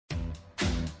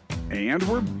And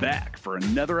we're back for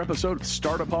another episode of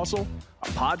Startup Hustle, a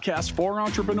podcast for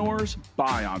entrepreneurs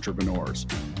by entrepreneurs.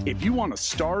 If you want to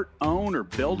start, own, or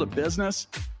build a business,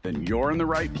 then you're in the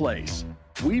right place.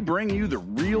 We bring you the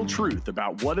real truth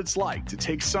about what it's like to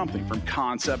take something from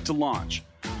concept to launch.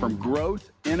 From growth,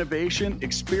 innovation,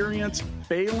 experience,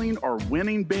 failing, or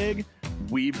winning big,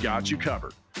 we've got you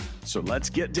covered. So let's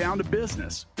get down to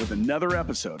business with another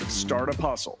episode of Startup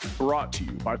Hustle, brought to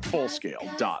you by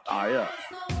Fullscale.io.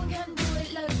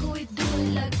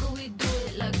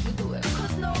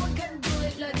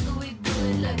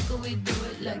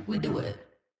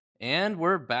 And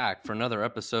we're back for another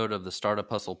episode of the Startup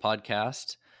Hustle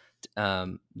podcast.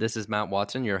 This is Matt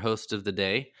Watson, your host of the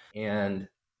day. And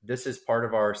this is part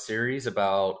of our series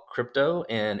about crypto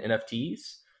and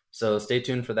NFTs. So stay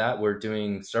tuned for that. We're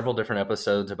doing several different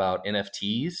episodes about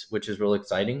NFTs, which is really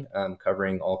exciting,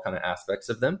 covering all kind of aspects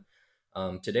of them.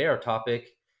 Today, our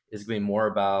topic is going to be more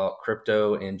about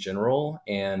crypto in general.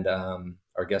 And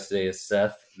our guest today is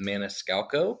Seth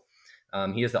Maniscalco.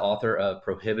 He is the author of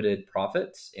Prohibited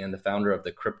Profits and the founder of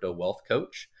the Crypto Wealth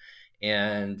Coach.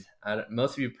 And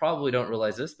most of you probably don't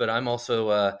realize this, but I'm also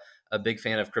a big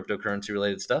fan of cryptocurrency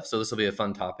related stuff. So this will be a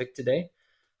fun topic today.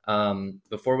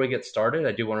 Before we get started,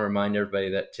 I do want to remind everybody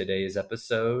that today's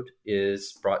episode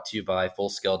is brought to you by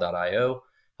Fullscale.io,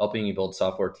 helping you build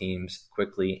software teams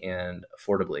quickly and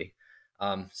affordably.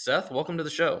 Seth, welcome to the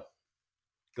show.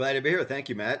 Glad to be here. Thank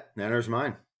you, Matt. The honor's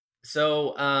mine.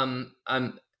 So I'm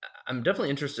definitely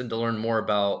interested to learn more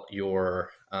about your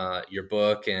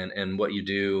book and what you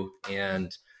do.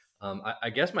 And I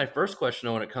guess my first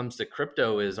question when it comes to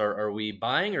crypto is, are we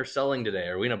buying or selling today?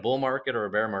 Are we in a bull market or a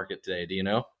bear market today? Do you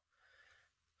know?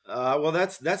 Well,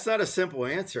 that's not a simple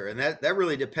answer. And that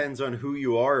really depends on who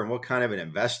you are and what kind of an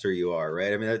investor you are,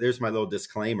 right? I mean, there's my little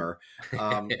disclaimer.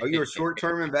 Are you a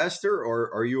short-term investor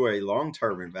or are you a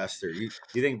long-term investor? You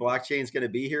think blockchain is going to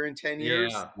be here in 10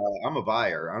 years? Yeah. I'm a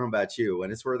buyer. I don't know about you.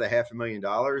 When it's worth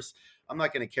 $500,000, I'm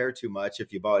not going to care too much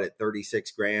if you bought it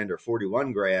 36 grand or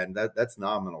 41 grand. That's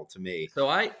nominal to me. So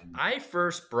I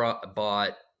first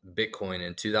bought Bitcoin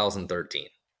in 2013.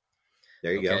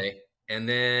 There you go. And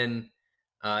then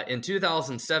in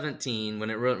 2017, when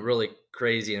it went really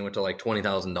crazy and went to like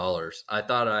 $20,000, I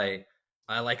thought I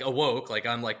like awoke, like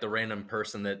I'm like the random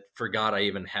person that forgot I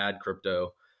even had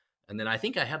crypto. And then I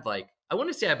think I had I want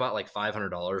to say I bought like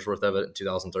 $500 worth of it in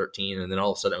 2013. And then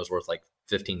all of a sudden it was worth like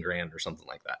 15 grand or something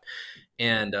like that.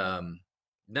 And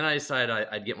then I decided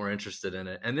I'd get more interested in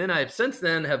it. And then I've since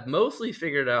then have mostly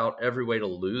figured out every way to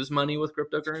lose money with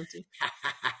cryptocurrency.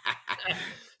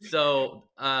 So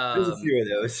there's a few of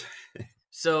those.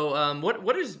 So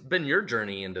what has been your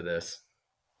journey into this?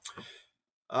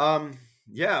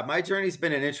 Yeah, my journey's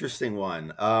been an interesting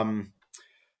one.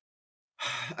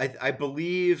 I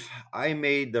believe I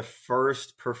made the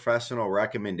first professional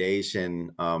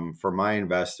recommendation for my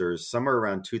investors somewhere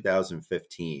around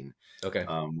 2015. Okay.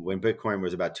 When Bitcoin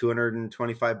was about $225,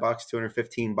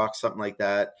 $215, something like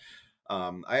that.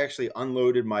 I actually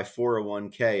unloaded my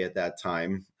 401k at that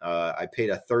time. I paid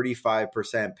a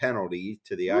 35% penalty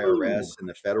to the IRS and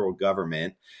the federal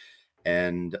government.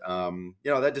 And,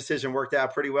 that decision worked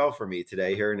out pretty well for me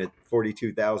today, here at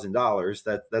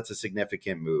 $42,000. That's a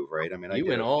significant move, right? I mean, you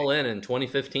went all in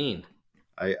 2015.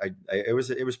 It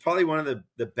was probably one of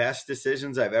the best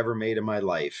decisions I've ever made in my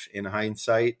life. In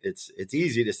hindsight, it's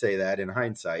easy to say that in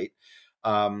hindsight.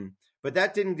 But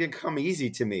that didn't come easy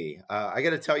to me. I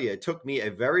got to tell you, it took me a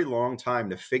very long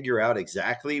time to figure out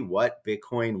exactly what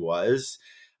Bitcoin was.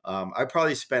 I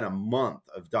probably spent a month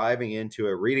of diving into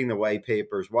it, reading the white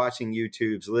papers, watching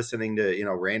YouTubes, listening to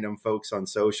random folks on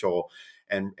social,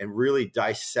 and really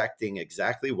dissecting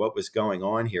exactly what was going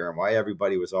on here and why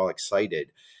everybody was all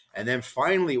excited. And then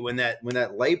finally, when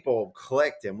that light bulb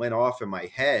clicked and went off in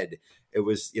my head, it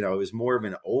was more of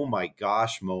an oh my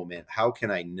gosh moment. How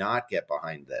can I not get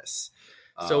behind this?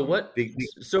 So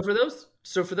for those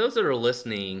that are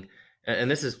listening,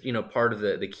 and this is part of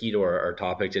the key to our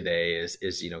topic today is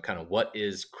kind of what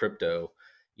is crypto?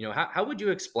 How would you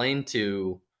explain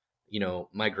to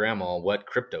my grandma what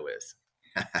crypto is?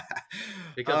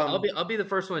 Because I'll be the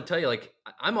first one to tell you,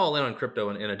 I'm all in on crypto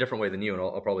in a different way than you, and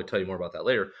I'll probably tell you more about that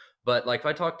later. But if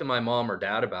I talk to my mom or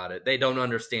dad about it, they don't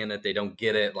understand it. They don't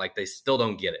get it. They still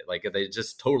don't get it. They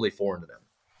just totally foreign to them.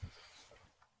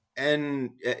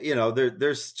 And,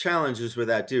 there's challenges with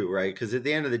that too, right? Because at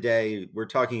the end of the day, we're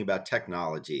talking about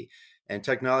technology, and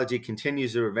technology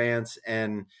continues to advance.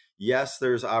 And yes,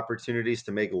 there's opportunities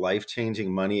to make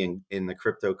life-changing money in the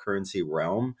cryptocurrency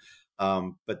realm.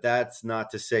 But that's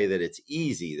not to say that it's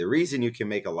easy. The reason you can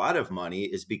make a lot of money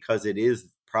is because it is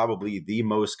probably the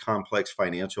most complex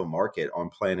financial market on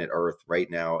planet Earth right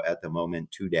now at the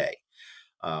moment today.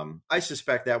 I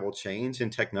suspect that will change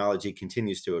and technology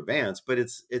continues to advance, but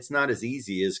it's not as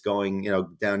easy as going,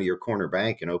 down to your corner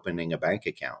bank and opening a bank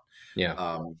account.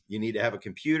 Yeah. You need to have a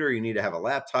computer, you need to have a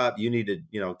laptop, you need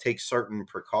to, take certain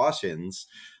precautions.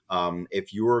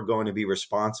 If you're going to be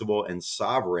responsible and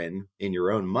sovereign in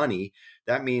your own money,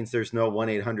 that means there's no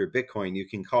 1-800-BITCOIN you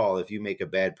can call if you make a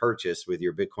bad purchase with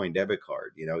your Bitcoin debit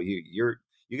card.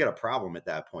 You got a problem at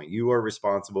that point. You are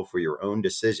responsible for your own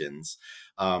decisions.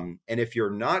 And if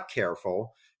you're not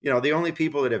careful, the only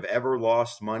people that have ever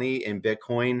lost money in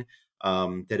Bitcoin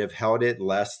that have held it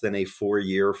less than a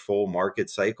 4-year full market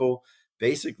cycle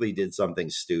basically did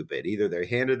something stupid. Either they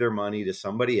handed their money to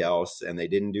somebody else and they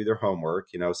didn't do their homework,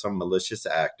 some malicious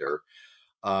actor,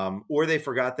 or they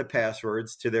forgot the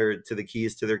passwords to the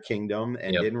keys to their kingdom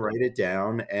and didn't write it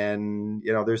down. And,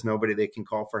 there's nobody they can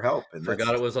call for help. And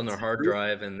forgot it was on their hard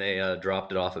drive and they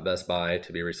dropped it off at Best Buy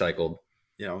to be recycled.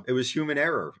 It was human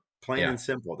error. Plain and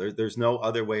simple. There's no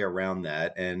other way around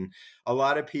that. And a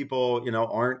lot of people,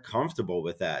 aren't comfortable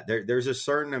with that. There's a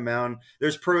certain amount,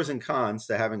 there's pros and cons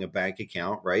to having a bank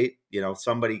account, right?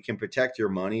 Somebody can protect your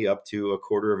money up to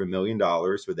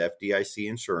 $250,000 with FDIC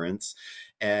insurance.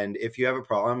 And if you have a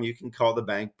problem, you can call the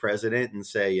bank president and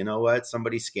say, you know what,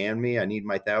 somebody scammed me. I need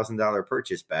my $1,000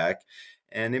 purchase back.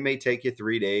 And it may take you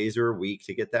 3 days or a week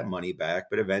to get that money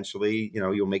back. But eventually,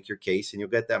 you'll make your case and you'll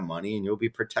get that money and you'll be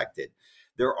protected.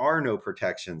 There are no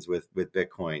protections with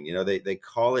Bitcoin. They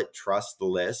call it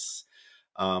trustless,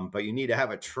 but you need to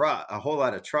have a whole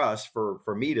lot of trust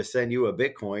for me to send you a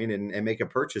Bitcoin and make a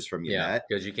purchase from you. Yeah,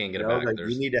 because you can't get it back.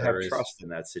 You need to have trust in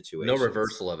that situation. No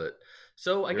reversal of it.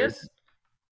 So I guess,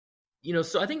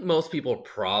 so I think most people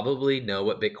probably know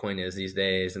what Bitcoin is these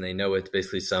days, and they know it's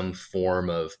basically some form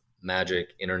of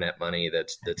magic internet money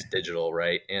that's digital,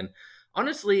 right? And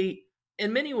honestly,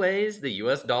 in many ways, the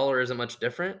US dollar isn't much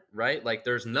different, right? Like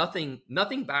there's nothing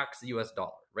backs the US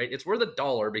dollar, right? It's worth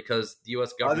 $1 because the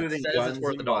US government says it's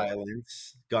worth $1.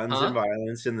 Guns and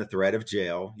violence and the threat of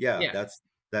jail. Yeah. That's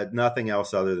nothing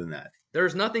else other than that.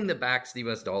 There's nothing that backs the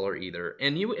US dollar either.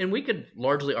 And we could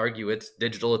largely argue it's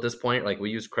digital at this point. Like we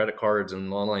use credit cards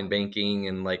and online banking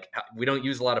and like we don't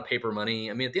use a lot of paper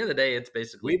money. I mean, at the end of the day, it's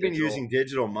basically we've been using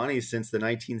digital money since the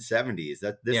 1970s.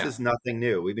 This is nothing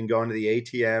new. We've been going to the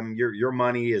ATM. Your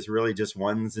money is really just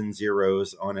ones and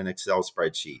zeros on an Excel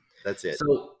spreadsheet. That's it.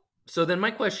 So then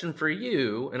my question for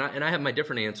you, and I have my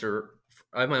different answer.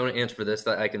 I have my own answer for this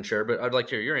that I can share, but I'd like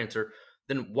to hear your answer.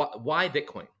 Then why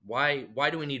Bitcoin? Why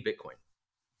do we need Bitcoin?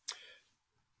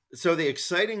 So the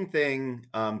exciting thing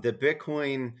that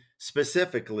Bitcoin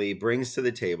specifically brings to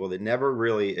the table that never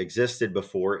really existed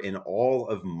before in all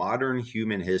of modern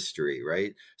human history,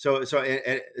 right? So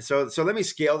let me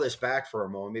scale this back for a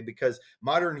moment, because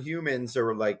modern humans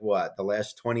are like what, the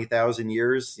last 20,000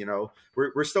 years,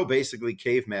 we're still basically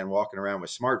caveman walking around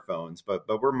with smartphones, but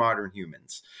we're modern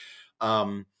humans.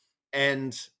 And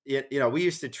we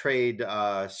used to trade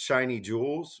shiny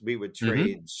jewels. We would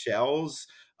trade shells.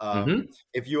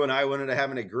 If you and I wanted to have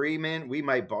an agreement, we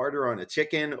might barter on a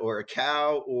chicken or a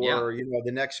cow or,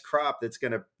 the next crop that's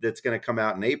going to come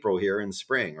out in April here in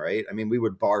spring. Right. I mean, we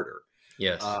would barter.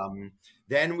 Yes.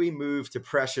 Then we moved to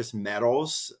precious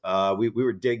metals. We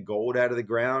would dig gold out of the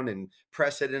ground and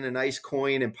press it in a nice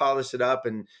coin and polish it up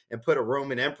and put a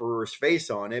Roman emperor's face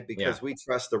on it because we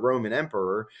trust the Roman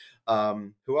emperor,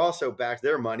 who also backed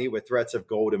their money with threats of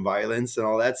gold and violence and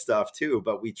all that stuff too.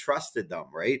 But we trusted them,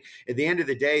 right? At the end of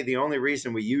the day, the only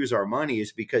reason we use our money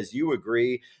is because you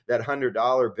agree that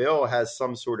 $100 bill has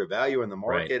some sort of value in the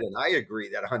market. Right. And I agree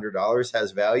that $100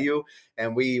 has value,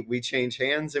 and we change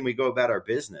hands and we go about our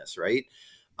business, right?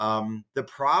 The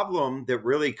problem that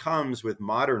really comes with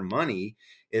modern money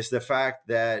is the fact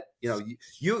that,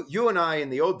 you and I in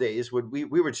the old days we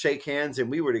would shake hands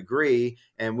and we would agree,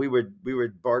 and we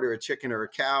would barter a chicken or a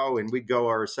cow and we'd go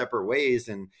our separate ways.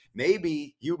 And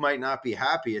maybe you might not be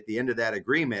happy at the end of that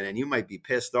agreement, and you might be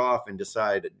pissed off and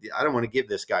decide, I don't want to give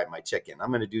this guy my chicken.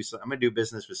 I'm going to do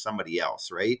business with somebody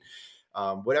else. Right.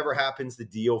 Whatever happens, the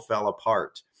deal fell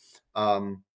apart.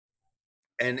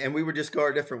 And we would just go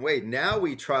our different way. Now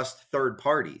we trust third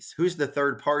parties. Who's the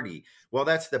third party? Well,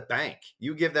 that's the bank.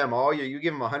 You give them you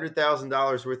give them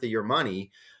 $100,000 worth of your money,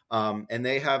 and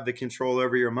they have the control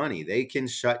over your money. They can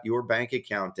shut your bank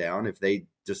account down if they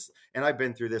just, and I've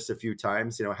been through this a few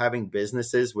times, having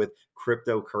businesses with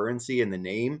cryptocurrency in the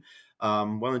name.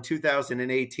 Well, in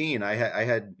 2018, I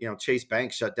had Chase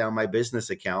Bank shut down my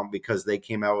business account because they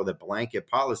came out with a blanket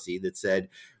policy that said,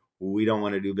 we don't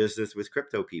want to do business with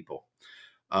crypto people.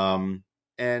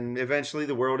 And eventually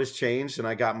the world has changed and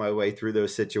I got my way through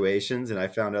those situations and I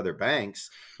found other banks.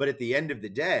 But at the end of the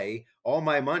day, all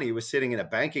my money was sitting in a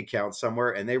bank account somewhere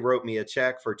and they wrote me a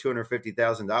check for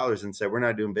 $250,000 and said, we're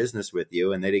not doing business with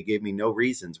you. And they gave me no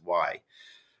reasons why.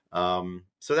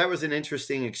 So that was an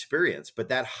interesting experience, but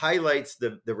that highlights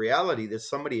the reality that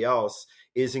somebody else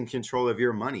is in control of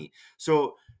your money.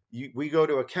 So we go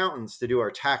to accountants to do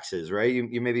our taxes, right?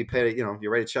 You maybe pay,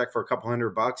 you write a check for a couple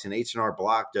 $100 and H&R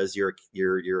Block does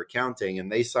your accounting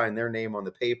and they sign their name on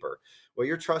the paper. Well,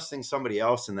 you're trusting somebody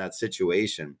else in that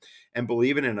situation. And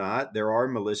believe it or not, there are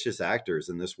malicious actors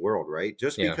in this world, right?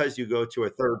 Just because you go to a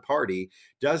third party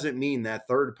doesn't mean that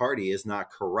third party is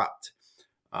not corrupt.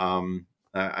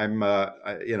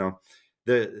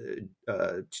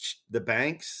 The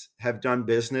banks have done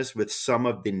business with some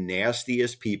of the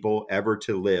nastiest people ever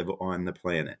to live on the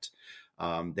planet.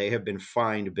 They have been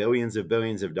fined billions of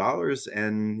dollars,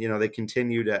 and they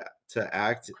continue to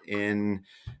act in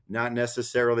not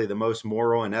necessarily the most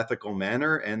moral and ethical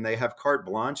manner, and they have carte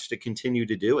blanche to continue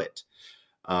to do it.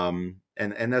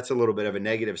 And that's a little bit of a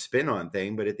negative spin on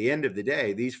thing, but at the end of the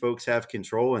day, these folks have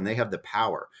control and they have the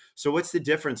power. So what's the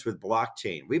difference with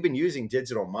blockchain? We've been using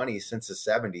digital money since the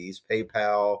 70s,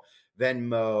 PayPal,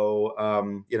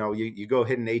 Venmo. You go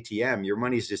hit an ATM, your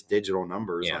money's just digital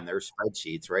numbers on their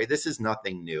spreadsheets, right? This is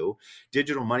nothing new.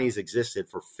 Digital money's existed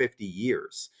for 50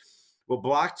 years. Well,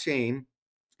 blockchain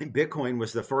and Bitcoin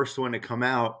was the first one to come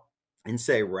out and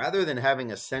say, rather than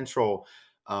having a central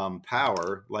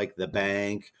power like the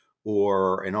bank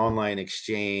or an online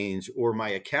exchange or my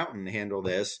accountant handle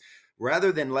this,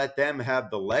 rather than let them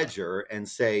have the ledger and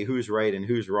say who's right and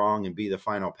who's wrong and be the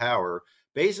final power,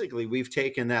 basically we've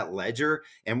taken that ledger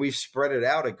and we've spread it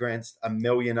out against a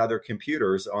million other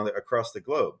computers across the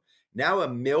globe. Now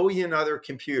 1 million other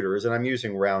computers, and I'm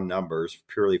using round numbers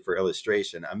purely for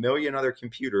illustration, 1 million other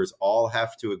computers all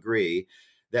have to agree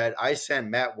that I sent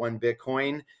Matt 1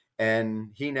 Bitcoin and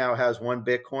he now has 1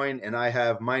 Bitcoin and I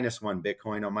have -1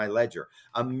 Bitcoin on my ledger.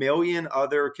 1 million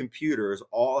other computers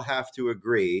all have to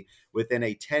agree within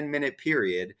a 10-minute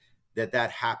period that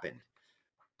happened.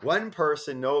 One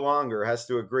person no longer has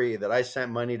to agree that I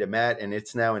sent money to Matt and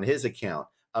it's now in his account.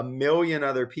 1 million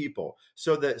other people.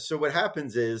 So what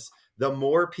happens is the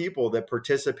more people that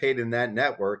participate in that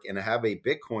network and have a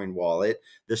Bitcoin wallet,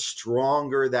 the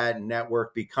stronger that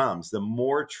network becomes, the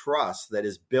more trust that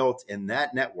is built in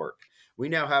that network. We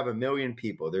now have 1 million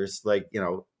people. There's I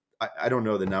don't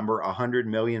know the number, 100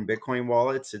 million Bitcoin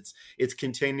wallets. It's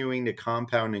continuing to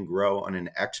compound and grow on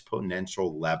an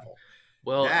exponential level.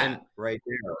 Well, that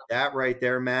right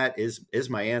there, Matt, is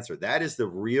my answer. That is the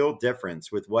real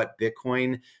difference with what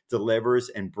Bitcoin delivers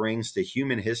and brings to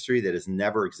human history that has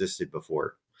never existed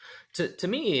before. To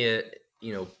me,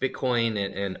 Bitcoin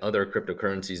and other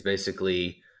cryptocurrencies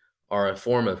basically are a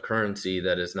form of currency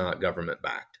that is not government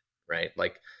backed, right?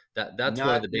 Like that's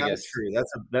one of the biggest. Not true.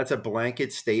 That's a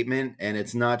blanket statement, and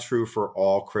it's not true for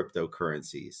all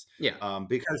cryptocurrencies. Yeah,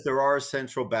 because there are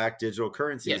central backed digital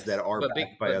currencies that are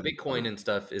backed by other Bitcoin and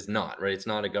stuff is not, right? It's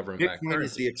not a government backed currency. Bitcoin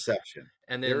is the exception.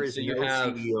 And then there is no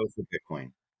CEO for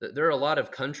Bitcoin. There are a lot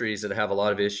of countries that have a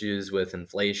lot of issues with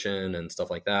inflation and stuff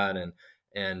like that, and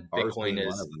Bitcoin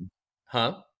is,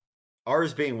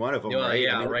 Ours being one of them, right?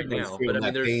 Yeah, right now.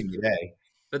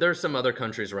 But there's some other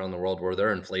countries around the world where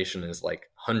their inflation is like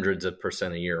hundreds of %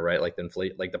 a year, right? Like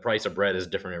the price of bread is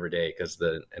different every day because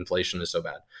the inflation is so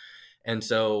bad. And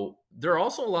so there are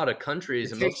also a lot of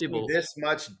countries, and most people this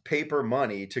much paper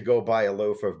money to go buy a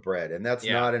loaf of bread, and that's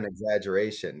not an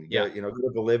exaggeration. Go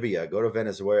to Bolivia, go to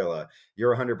Venezuela.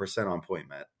 You're 100% on point,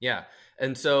 Matt. Yeah,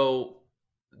 and so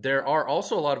there are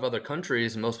also a lot of other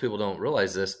countries, and most people don't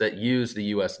realize this, that use the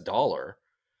U.S. dollar,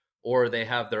 or they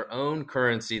have their own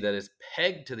currency that is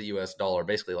pegged to the U.S. dollar,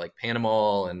 basically like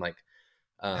Panama and like.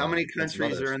 How many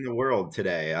countries are in the world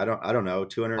today? I don't know,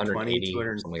 220,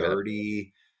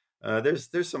 230.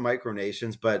 There's some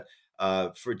micronations, but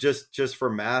for just for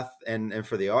math and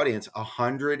for the audience,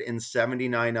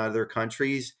 179 other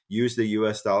countries use the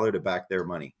U.S. dollar to back their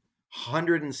money.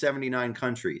 179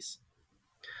 countries.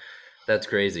 That's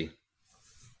crazy.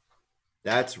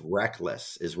 That's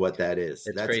reckless is what that is.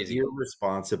 That's crazy.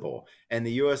 Irresponsible. And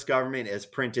the U.S. government has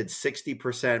printed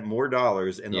 60% more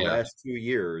dollars in the last 2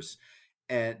 years.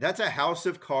 And that's a house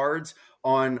of cards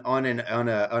on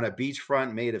a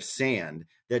beachfront made of sand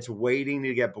that's waiting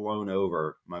to get blown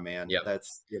over, my man. Yep.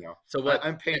 That's, so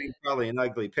I'm painting probably an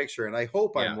ugly picture, and I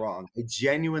hope I'm wrong. I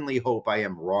genuinely hope I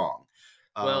am wrong.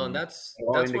 Well, and that's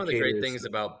one of the great things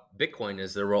about Bitcoin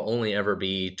is there will only ever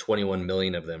be 21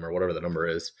 million of them, or whatever the number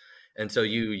is. And so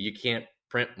you can't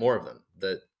print more of them.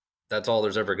 That's all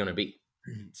there's ever going to be.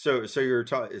 So you're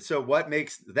talking. So what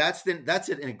makes that's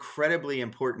an incredibly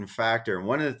important factor, and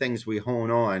one of the things we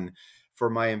hone on for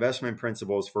my investment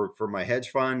principles for my hedge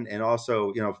fund, and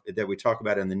also that we talk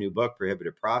about in the new book,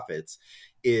 Prohibited Profits,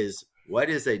 is what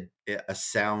is a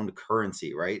sound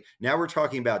currency. Right now, we're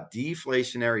talking about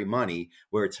deflationary money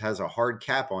where it has a hard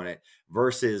cap on it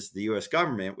versus the U.S.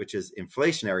 government, which is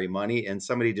inflationary money, and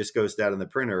somebody just goes down in the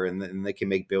printer and they can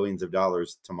make billions of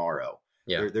dollars tomorrow.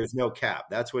 Yeah. There's no cap.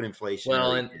 That's what inflation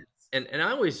Well, is. And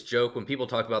I always joke when people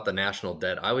talk about the national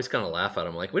debt, I always kind of laugh at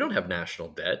them. Like, we don't have national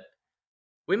debt.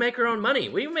 We make our own money.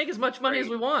 We make as much money as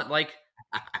we want. Like,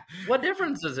 what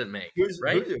difference does it make?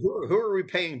 Right? Who are we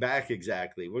paying back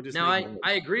exactly? We'll just now,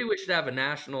 I agree we should have a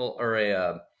national or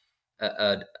a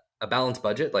balanced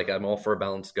budget. Like, I'm all for a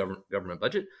balanced government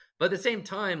budget. But at the same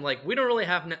time, like, we don't really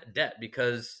have debt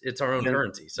because it's our own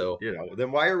currency. So,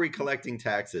 then why are we collecting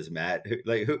taxes, Matt?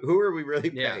 Like, who are we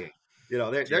really paying?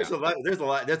 There's a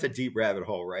lot. That's a deep rabbit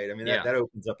hole, right? I mean, that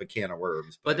opens up a can of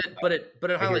worms. But it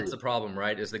highlights the problem,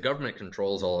 right? Is the government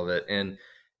controls all of it,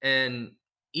 and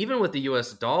even with the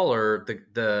U.S. dollar,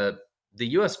 the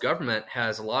U.S. government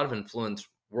has a lot of influence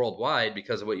worldwide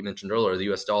because of what you mentioned earlier. The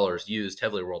U.S. dollar is used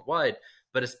heavily worldwide,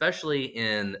 but especially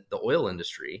in the oil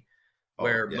industry,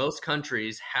 where most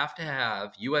countries have to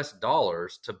have U.S.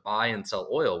 dollars to buy and sell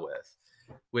oil with,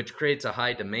 which creates a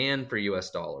high demand for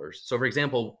U.S. dollars. So, for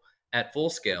example, at Full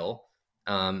Scale,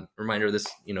 reminder, this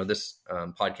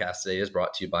podcast today is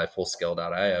brought to you by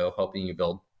Fullscale.io, helping you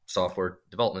build software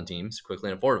development teams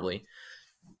quickly and affordably.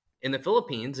 In the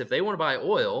Philippines, if they want to buy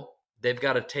oil, they've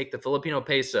got to take the Filipino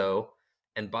peso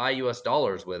and buy U.S.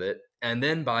 dollars with it, and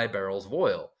then buy barrels of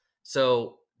oil.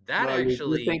 So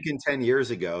you're thinking 10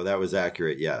 years ago, that was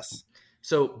accurate. Yes.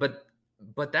 So,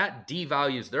 but that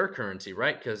devalues their currency,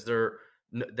 right? Because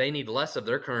they need less of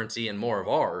their currency and more of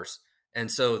ours. And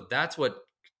so that's what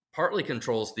partly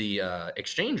controls the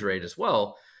exchange rate as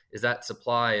well, is that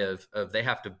supply of they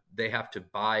have to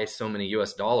buy so many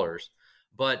US dollars,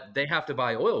 but they have to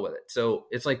buy oil with it. So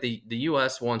it's like the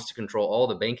US wants to control all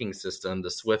the banking system,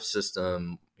 the SWIFT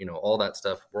system, all that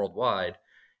stuff worldwide.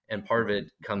 And part of it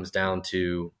comes down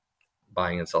to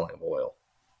buying and selling of oil.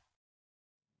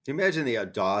 Imagine the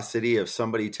audacity of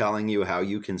somebody telling you how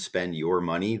you can spend your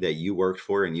money that you worked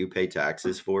for and you pay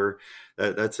taxes for.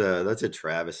 That's a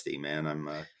travesty, man.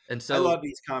 I love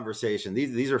these conversations.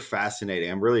 These are fascinating.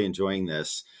 I'm really enjoying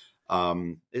this.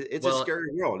 It's a scary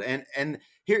world, and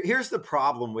here's the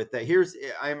problem with that.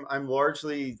 I'm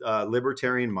largely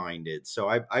libertarian minded, so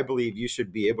I believe you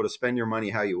should be able to spend your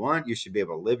money how you want. You should be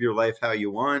able to live your life how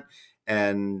you want,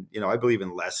 and I believe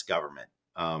in less government.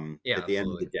 At the end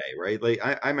of the day, right? Like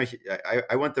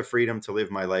I want the freedom to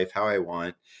live my life how I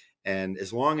want, and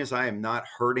as long as I am not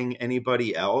hurting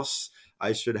anybody else,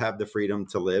 I should have the freedom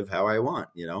to live how I want.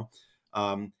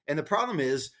 And the problem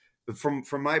is, from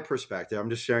my perspective, I'm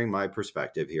just sharing my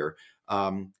perspective here.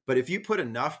 But if you put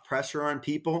enough pressure on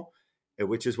people,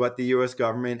 which is what the U.S.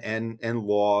 government and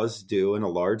laws do in a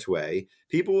large way,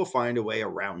 people will find a way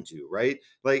around you, right?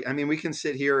 Like, I mean, we can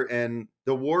sit here and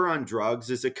the war on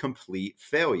drugs is a complete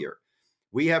failure.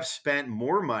 We have spent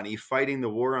more money fighting the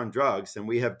war on drugs than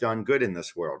we have done good in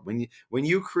this world. When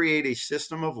you create a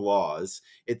system of laws,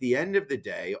 at the end of the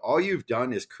day, all you've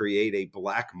done is create a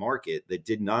black market that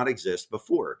did not exist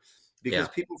before. Because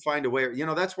people find a way,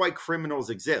 that's why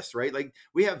criminals exist, right? Like,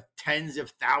 we have tens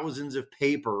of thousands of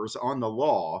papers on the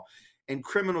law, and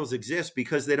criminals exist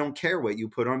because they don't care what you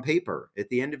put on paper at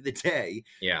the end of the day.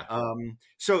 Yeah.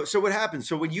 So what happens?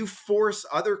 So when you force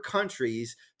other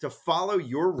countries to follow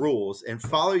your rules and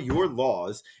follow your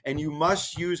laws, and you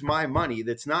must use my money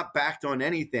that's not backed on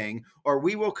anything, or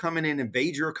we will come in and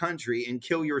invade your country and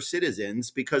kill your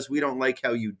citizens because we don't like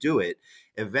how you do it,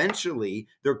 eventually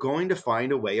they're going to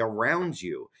find a way around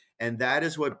you. And that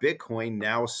is what Bitcoin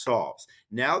now solves.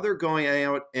 Now they're going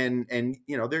out and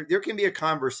there can be a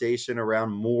conversation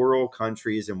around moral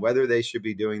countries and whether they should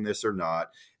be doing this or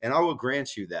not. And I will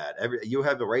grant you that. You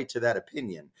have the right to that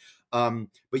opinion. But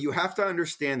you have to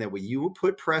understand that when you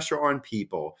put pressure on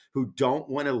people who don't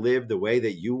want to live the way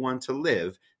that you want to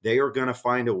live, they are going to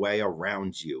find a way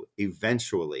around you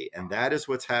eventually. And that is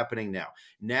what's happening now.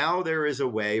 Now there is a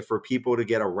way for people to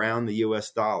get around the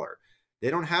US dollar. They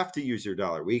don't have to use your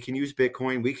dollar. We can use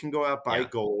Bitcoin. We can go out, buy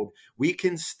gold. We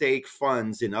can stake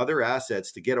funds in other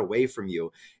assets to get away from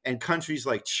you. And countries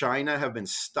like China have been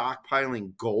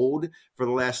stockpiling gold for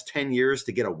the last 10 years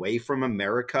to get away from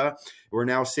America. We're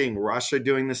now seeing Russia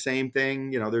doing the same thing.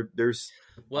 There's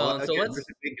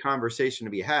a big conversation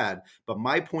to be had. But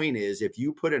my point is, if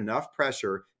you put enough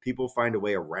pressure, people find a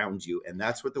way around you. And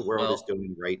that's what the world is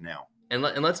doing right now. And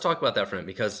let's talk about that for a minute,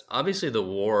 because obviously the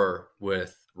war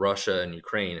with Russia and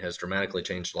Ukraine has dramatically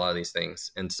changed a lot of these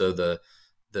things. And so the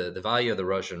value of the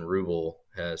Russian ruble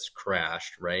has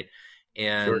crashed, right?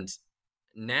 And Sure.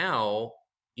 now,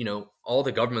 all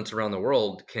the governments around the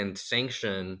world can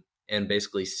sanction and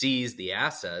basically seize the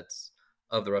assets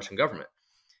of the Russian government.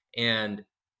 And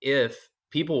if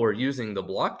people were using the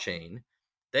blockchain,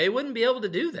 they wouldn't be able to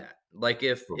do that. Like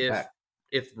if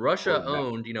Russia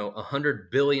owned,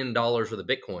 $100 billion worth of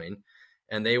Bitcoin,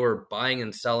 and they were buying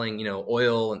and selling,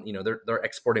 oil, and they're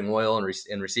exporting oil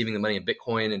and receiving the money in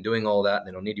Bitcoin and doing all that. And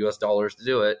they don't need US dollars to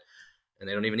do it, and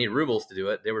they don't even need rubles to do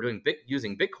it. They were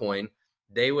using Bitcoin.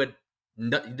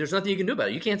 There's nothing you can do about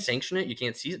it. You can't sanction it. You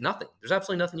can't seize it. Nothing. There's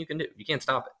absolutely nothing you can do. You can't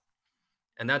stop it.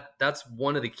 And that's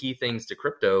one of the key things to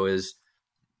crypto is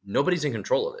nobody's in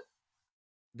control of it.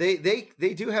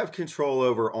 They do have control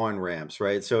over on-ramps,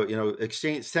 right? So,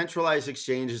 centralized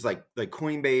exchanges like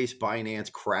Coinbase,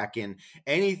 Binance, Kraken,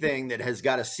 anything that has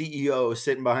got a CEO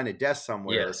sitting behind a desk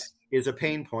somewhere is a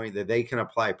pain point that they can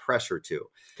apply pressure to.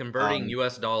 Converting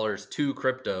US dollars to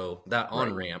crypto, that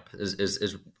on-ramp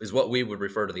is what we would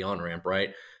refer to the on-ramp,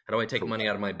 right? How do I take money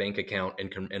out of my bank account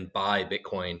and buy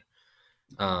Bitcoin?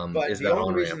 But the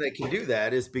only reason they can do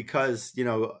that is because,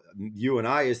 you and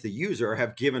I as the user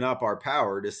have given up our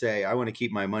power to say, I want to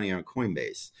keep my money on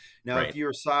Coinbase. Now, if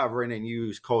you're sovereign and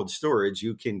use cold storage,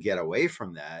 you can get away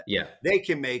from that. Yeah. They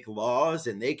can make laws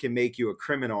and they can make you a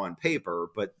criminal on paper,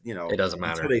 but, it doesn't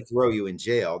matter. Until they throw you in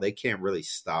jail, they can't really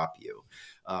stop you.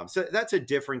 So that's a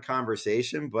different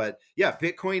conversation. But yeah,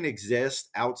 Bitcoin exists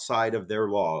outside of their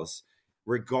laws,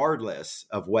 regardless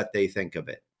of what they think of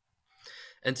it.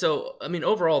 And so,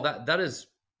 overall, that is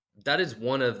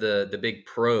one of the big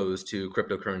pros to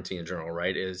cryptocurrency in general,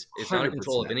 right? Is it's 100%. Not in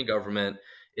control of any government.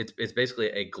 It's basically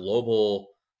a global,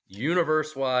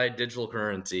 universe-wide digital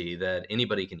currency that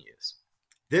anybody can use.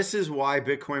 This is why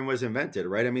Bitcoin was invented,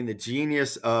 right? The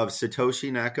genius of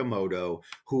Satoshi Nakamoto,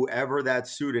 whoever that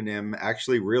pseudonym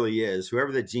actually really is,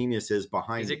 whoever the genius is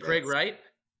behind it. Is it Craig Wright?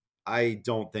 I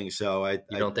don't think so. I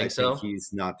think he's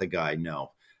not the guy.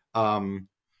 No.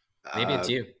 Maybe it's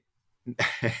you.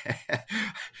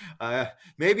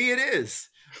 Maybe it is.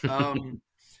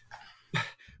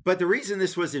 But the reason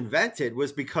this was invented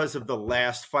was because of the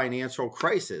last financial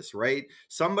crisis, right?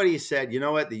 Somebody said, you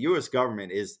know what, the U.S.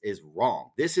 government is wrong.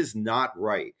 This is not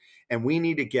right. And we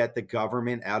need to get the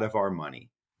government out of our money.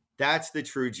 That's the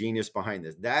true genius behind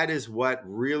this. That is what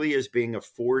really is being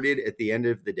afforded at the end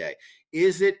of the day.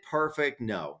 Is it perfect?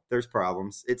 No, there's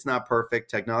problems. It's not perfect.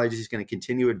 Technology is going to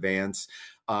continue to advance.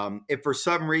 If for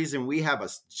some reason we have a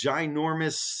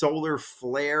ginormous solar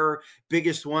flare,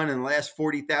 biggest one in the last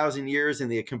 40,000 years,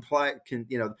 and the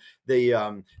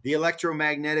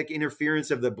electromagnetic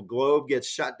interference of the globe gets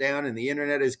shut down and the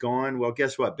internet is gone, well,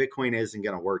 guess what? Bitcoin isn't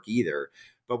going to work either.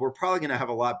 But we're probably going to have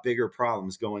a lot bigger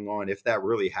problems going on if that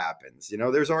really happens.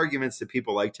 There's arguments that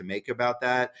people like to make about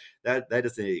that. That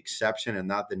is the exception and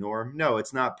not the norm. No,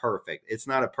 it's not perfect. It's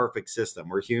not a perfect system.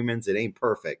 We're humans. It ain't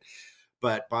perfect.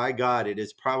 But by God, it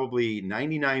is probably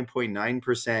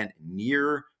 99.9%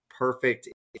 near perfect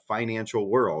financial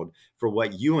world for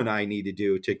what you and I need to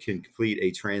do to complete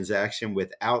a transaction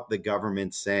without the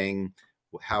government saying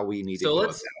how we need to go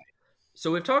about it. So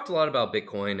we've talked a lot about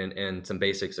Bitcoin and some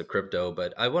basics of crypto,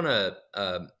 but I want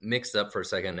to mix up for a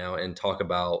second now and talk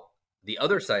about the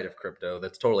other side of crypto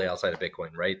that's totally outside of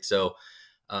Bitcoin, right? So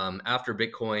after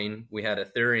Bitcoin, we had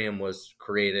Ethereum was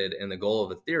created, and the goal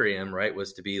of Ethereum, right,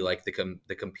 was to be like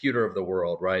the computer of the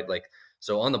world, right? Like,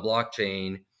 so on the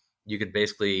blockchain, you could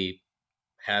basically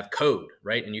have code,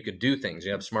 right? And you could do things.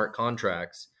 You have smart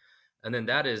contracts. And then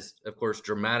that is, of course,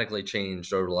 dramatically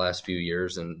changed over the last few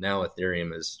years. And now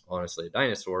Ethereum is honestly a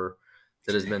dinosaur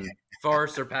that has been far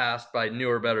surpassed by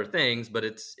newer, better things, but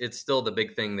it's still the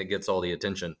big thing that gets all the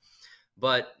attention.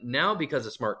 But now, because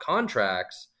of smart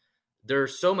contracts,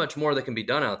 there's so much more that can be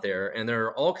done out there. And there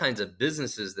are all kinds of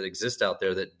businesses that exist out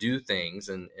there that do things.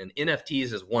 And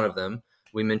NFTs is one of them.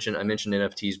 I mentioned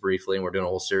NFTs briefly, and we're doing a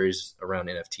whole series around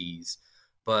NFTs.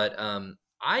 But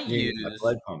I use my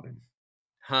blood pumping.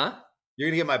 Huh? You're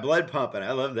going to get my blood pumping.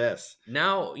 I love this.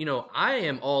 Now, I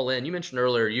am all in. You mentioned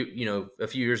earlier, a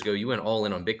few years ago, you went all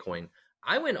in on Bitcoin.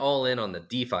 I went all in on the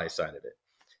DeFi side of it.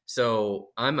 So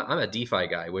I'm a DeFi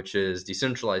guy, which is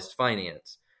decentralized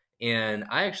finance. And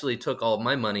I actually took all of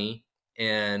my money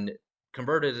and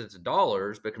converted it to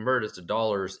dollars, but converted it to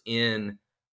dollars on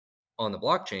the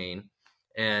blockchain.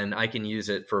 And I can use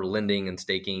it for lending and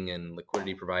staking and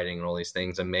liquidity providing and all these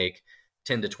things, and make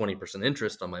 10 to 20%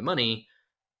 interest on my money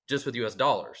just with US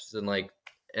dollars. And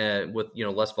with,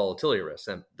 less volatility risk.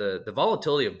 And the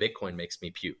volatility of Bitcoin makes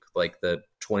me puke, like the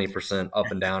 20%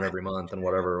 up and down every month and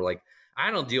whatever. Like,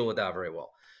 I don't deal with that very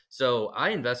well. So I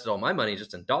invested all my money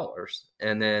just in dollars.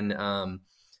 And then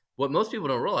what most people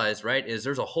don't realize, right, is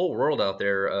there's a whole world out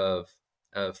there of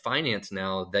finance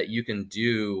now that you can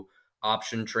do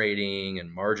option trading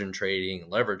and margin trading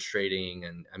and leverage trading.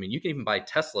 And I mean, you can even buy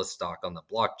Tesla stock on the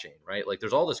blockchain, right? Like,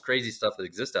 there's all this crazy stuff that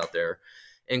exists out there,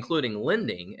 including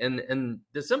lending. And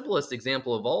the simplest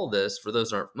example of all of this, for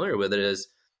those who aren't familiar with it, is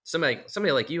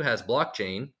somebody like you has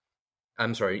Bitcoin.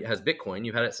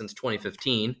 You've had it since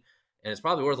 2015, and it's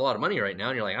probably worth a lot of money right now.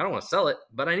 And you're like, I don't want to sell it,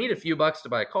 but I need a few bucks to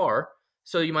buy a car.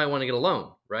 So you might want to get a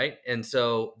loan, right? And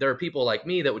so there are people like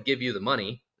me that would give you the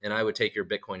money, and I would take your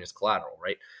Bitcoin as collateral,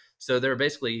 right? So there are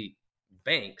basically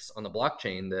banks on the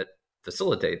blockchain that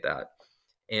facilitate that.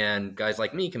 And guys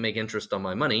like me can make interest on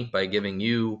my money by giving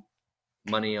you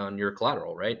money on your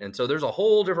collateral, right? And so there's a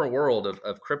whole different world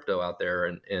of crypto out there,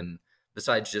 and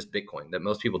besides just Bitcoin, that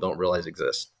most people don't realize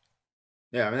exists.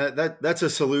 Yeah, I mean, that's a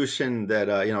solution that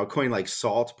a coin like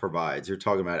Salt provides. You're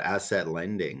talking about asset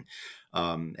lending.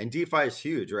 And DeFi is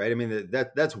huge, right? I mean,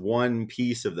 that's one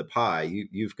piece of the pie.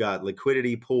 You've got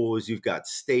liquidity pools, you've got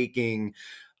staking.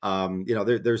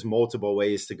 There's multiple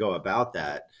ways to go about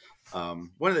that.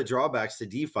 One of the drawbacks to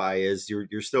DeFi is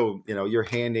you're still, you're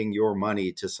handing your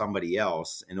money to somebody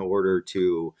else in order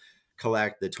to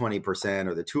collect the 20%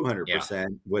 or the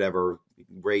 200%, whatever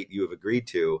rate you have agreed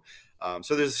to.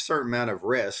 So there's a certain amount of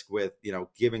risk with,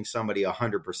 giving somebody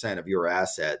 100% of your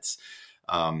assets.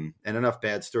 And enough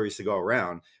bad stories to go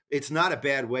around. It's not a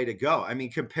bad way to go. I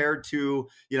mean, compared to,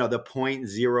 the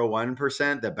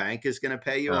 0.01% the bank is going to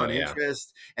pay you on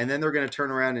interest, and then they're going to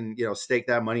turn around and, stake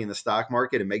that money in the stock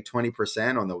market and make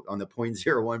 20% on the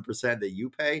 0.01% that you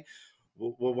pay.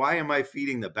 Well, why am I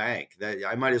feeding the bank? That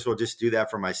I might as well just do that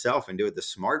for myself and do it the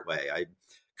smart way.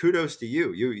 Kudos to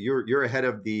you. You're ahead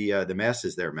of the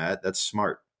masses there, Matt. That's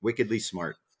smart, wickedly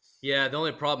smart. Yeah. The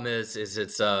only problem is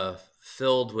it's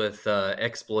filled with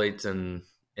exploits and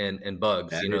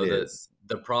bugs. And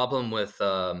the problem with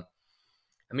all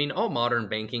modern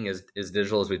banking is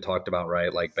digital, as we talked about,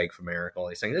 right? Like Bank of America, all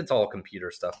these things. It's all computer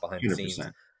stuff behind 100%. The scenes.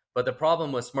 But the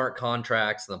problem with smart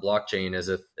contracts and the blockchain is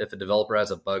if a developer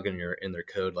has a bug in their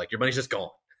code, like, your money's just gone.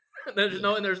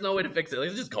 there's no way to fix it. Like,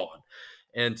 it's just gone.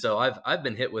 And so I've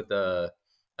been hit with a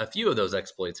few of those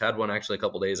exploits. Had one actually a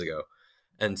couple days ago.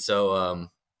 And so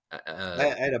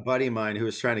I had a buddy of mine who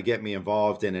was trying to get me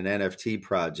involved in an NFT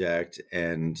project,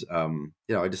 and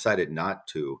I decided not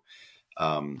to.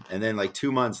 And then like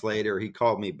 2 months later, he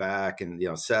called me back and,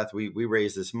 Seth, we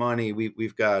raised this money.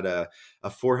 We've got a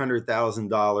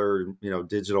 $400,000,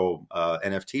 digital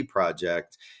NFT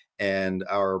project, and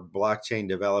our blockchain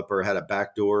developer had a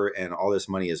backdoor and all this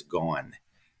money is gone.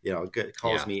 It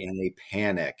calls me in a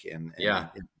panic. And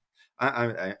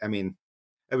I mean,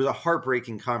 it was a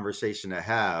heartbreaking conversation to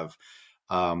have.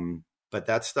 But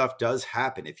that stuff does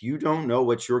happen. If you don't know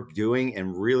what you're doing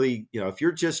and really, if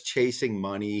you're just chasing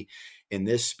money in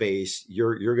this space,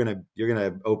 you're gonna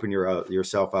open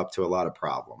yourself up to a lot of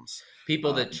problems.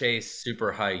 People that chase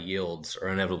super high yields are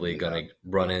inevitably going to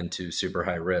run into super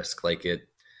high risk. Like it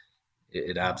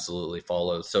absolutely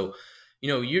follows. So,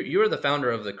 you're the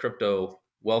founder of the Crypto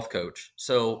Wealth Coach.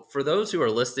 So for those who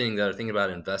are listening that are thinking about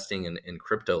investing in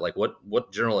crypto, like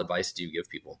what general advice do you give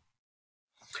people?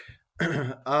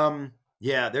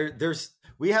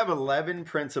 We have 11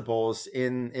 principles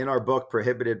in our book,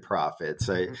 Prohibited Profits.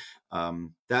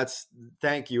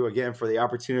 Thank you again for the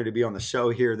opportunity to be on the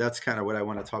show here. That's kind of what I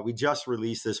want to talk. We just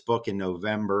released this book in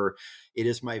November. It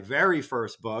is my very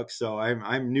first book, so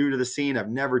I'm new to the scene. I've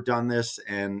never done this,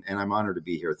 and I'm honored to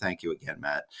be here. Thank you again,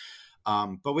 Matt.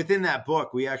 But within that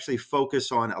book, we actually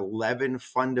focus on 11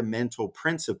 fundamental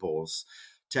principles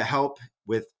to help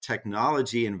with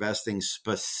technology investing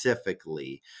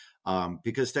specifically.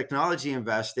 Because technology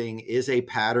investing is a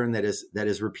pattern that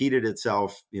has repeated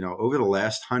itself, over the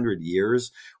last 100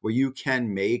 years, where you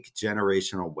can make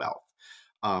generational wealth.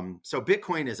 So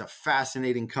Bitcoin is a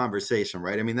fascinating conversation,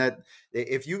 right? I mean, that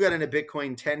if you got into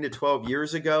Bitcoin 10 to 12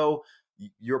 years ago,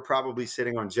 you're probably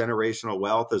sitting on generational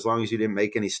wealth. As long as you didn't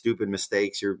make any stupid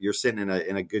mistakes, you're sitting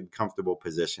in a good, comfortable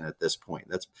position at this point.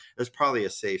 That's probably a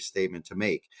safe statement to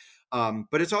make.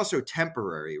 But it's also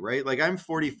temporary, right? Like, I'm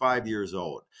 45 years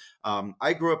old.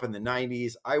 I grew up in the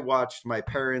 90s. I watched my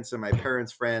parents and my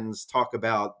parents' friends talk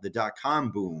about the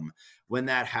dot-com boom when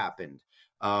that happened.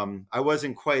 I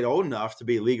wasn't quite old enough to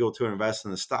be legal to invest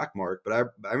in the stock market,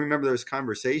 but I remember those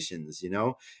conversations,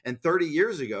 and 30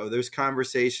 years ago, those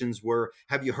conversations were,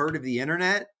 have you heard of the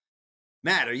internet?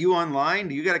 Matt, are you online?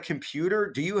 Do you got a computer?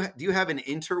 Do you have an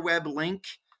interweb link?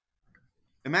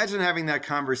 Imagine having that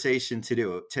conversation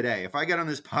today. If I got on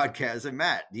this podcast and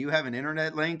Matt, do you have an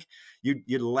internet link?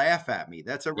 You'd laugh at me.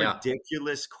 That's a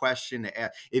ridiculous question to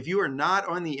ask. If you are not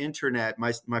on the internet,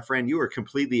 my friend, you are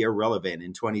completely irrelevant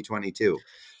in 2022.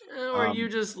 Or you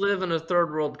just live in a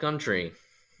third world country.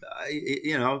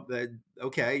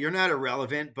 Okay, you're not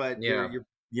irrelevant, but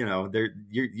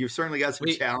you've certainly got some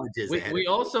challenges ahead. We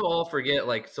also all forget,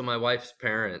 like, so my wife's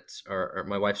parents or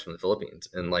my wife's from the Philippines,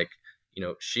 and like,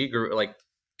 she grew like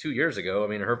 2 years ago. I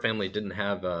mean, her family didn't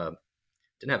have a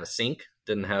sink,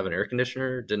 didn't have an air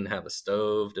conditioner, didn't have a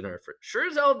stove, sure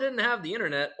as hell didn't have the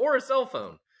internet or a cell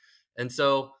phone. And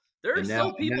so there are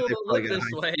still people that live this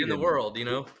way in the world,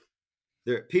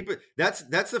 There are people. That's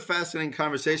the fascinating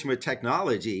conversation with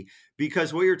technology,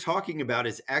 because what you're talking about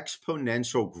is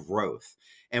exponential growth.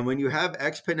 And when you have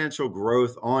exponential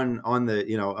growth on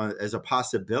the, as a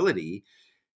possibility,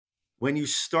 when you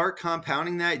start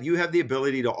compounding that, you have the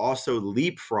ability to also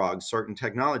leapfrog certain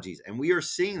technologies. And we are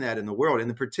seeing that in the world,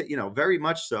 very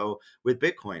much so with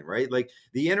Bitcoin, right? Like,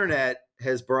 the internet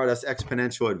has brought us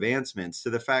exponential advancements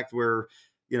to the fact where,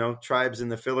 tribes in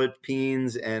the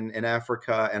Philippines and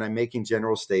Africa, and I'm making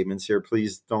general statements here.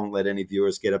 Please don't let any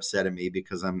viewers get upset at me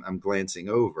because I'm glancing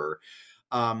over.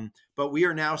 But we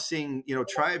are now seeing,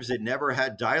 tribes that never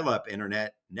had dial-up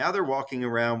internet. Now they're walking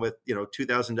around with,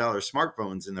 $2,000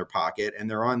 smartphones in their pocket, and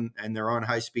they're on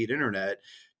high-speed internet,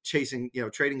 chasing,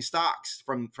 trading stocks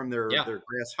from their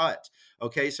grass hut.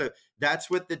 Okay, so that's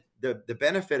what the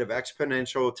benefit of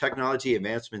exponential technology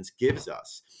advancements gives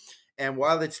us. And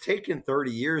while it's taken 30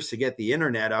 years to get the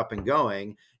internet up and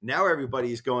going, now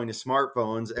everybody's going to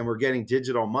smartphones and we're getting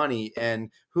digital money. And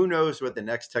who knows what the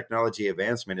next technology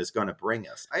advancement is going to bring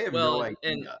us? I have no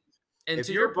idea. And if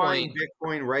to you're your buying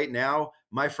point, Bitcoin right now,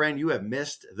 my friend, you have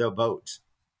missed the boat.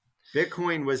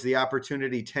 Bitcoin was the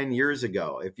opportunity 10 years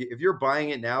ago. If you're buying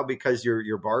it now because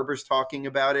your barber's talking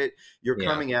about it, you're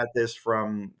coming at this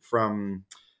from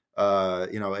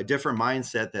a different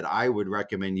mindset that I would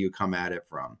recommend you come at it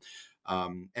from.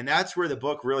 And that's where the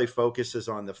book really focuses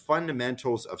on the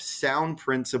fundamentals of sound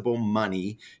principle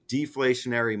money,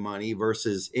 deflationary money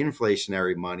versus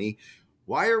inflationary money.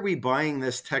 Why are we buying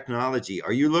this technology?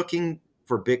 Are you looking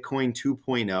for Bitcoin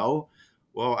 2.0?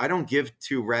 Well, I don't give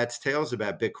two rat's tails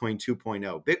about Bitcoin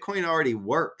 2.0. Bitcoin already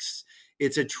works.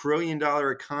 It's $1 trillion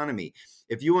economy.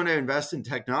 If you want to invest in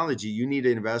technology, you need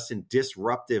to invest in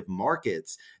disruptive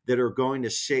markets that are going to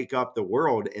shake up the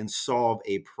world and solve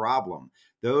a problem.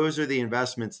 Those are the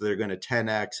investments that are going to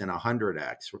 10x and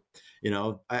 100x.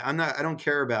 I don't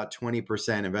care about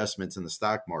 20% investments in the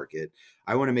stock market.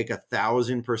 I want to make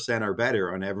 1,000% or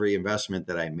better on every investment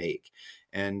that I make.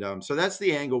 And so that's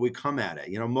the angle we come at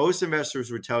it. Most investors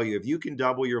would tell you, if you can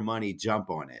double your money, jump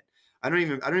on it. I don't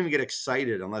even get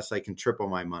excited unless I can triple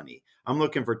my money. I'm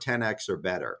looking for 10x or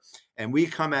better. And we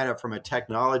come at it from a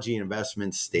technology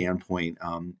investment standpoint.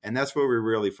 And that's what we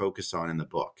really focus on in the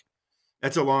book.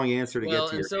 That's a long answer to get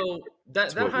to. And so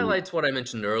that highlights what I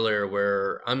mentioned earlier,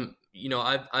 where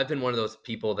I've been one of those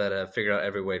people that have figured out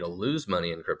every way to lose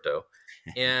money in crypto.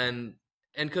 And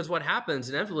because what happens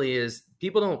inevitably is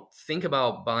people don't think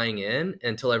about buying in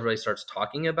until everybody starts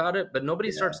talking about it, but nobody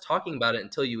starts talking about it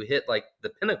until you hit like the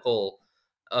pinnacle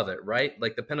of it, right?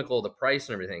 Like the pinnacle of the price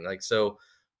and everything. Like, so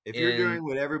if you're doing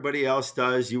what everybody else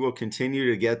does, you will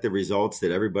continue to get the results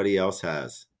that everybody else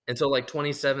has. And so like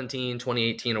 2017,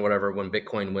 2018 or whatever, when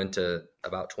Bitcoin went to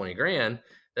about 20 grand,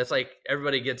 that's like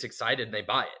everybody gets excited and they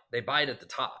buy it. They buy it at the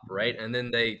top, right? And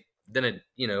then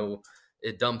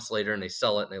it dumps later and they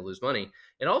sell it and they lose money.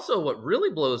 And also what really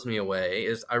blows me away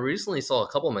is I recently saw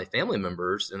a couple of my family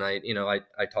members, and I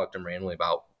talked to them randomly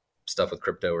about stuff with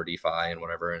crypto or DeFi and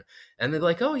whatever. And they're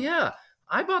like, oh yeah,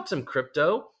 I bought some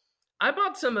crypto. I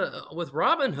bought some with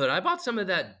Robinhood. I bought some of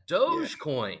that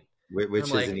Dogecoin.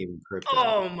 Which isn't even crypto.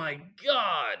 Oh my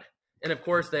God. And of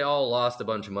course they all lost a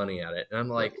bunch of money at it. And I'm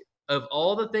like, of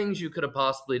all the things you could have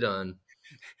possibly done,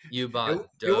 you bought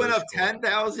Dogecoin. It went up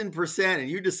 10,000% and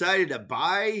you decided to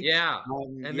buy. Yeah.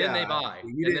 Then they buy.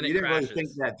 You didn't really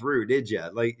think that through, did you?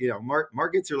 Like,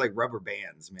 markets are like rubber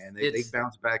bands, man. They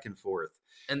bounce back and forth.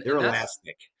 And they're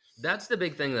elastic. That's the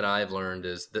big thing that I've learned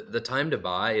is the time to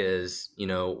buy is,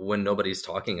 when nobody's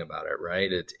talking about it,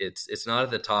 right? It's not at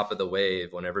the top of the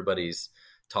wave when everybody's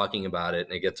talking about it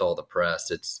and it gets all the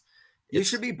press. You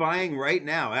should be buying right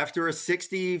now after a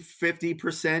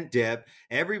 50% dip.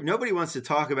 Nobody wants to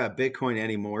talk about Bitcoin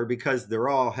anymore because they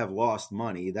all have lost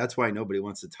money. That's why nobody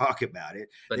wants to talk about it.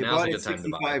 But they now's bought a it good time to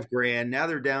buy. 65 grand. Now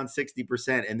they're down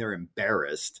 60% and they're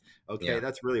embarrassed. Okay,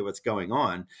 That's really what's going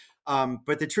on.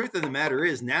 But the truth of the matter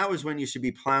is now is when you should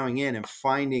be plowing in and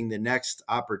finding the next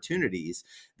opportunities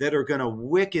that are going to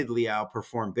wickedly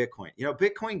outperform Bitcoin.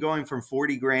 Bitcoin going from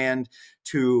 40 grand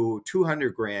to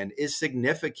 200 grand is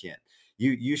significant.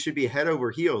 You should be head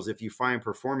over heels if you find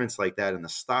performance like that in the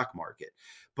stock market.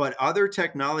 But other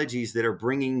technologies that are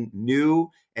bringing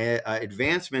new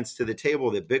advancements to the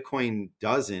table that Bitcoin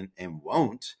doesn't and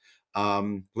won't,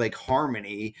 like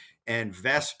Harmony and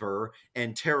Vesper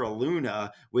and Terra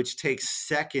Luna, which takes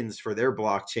seconds for their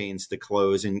blockchains to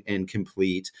close and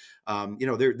complete.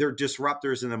 They're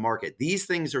disruptors in the market. These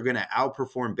things are going to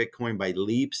outperform Bitcoin by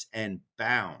leaps and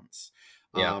bounds.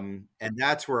 Yeah. And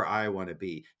that's where I want to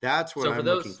be. That's what I'm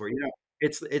looking for.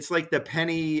 It's like the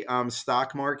penny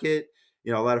stock market.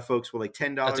 A lot of folks will like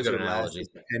 $10 or less is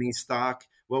the penny stock.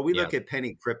 Well, we look at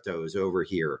penny cryptos over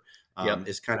here.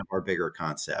 Is kind of our bigger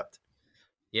concept.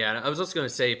 Yeah, and I was also going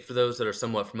to say, for those that are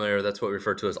somewhat familiar, that's what we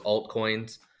refer to as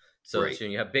altcoins. So Right.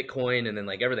 you have Bitcoin, and then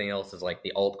like everything else is like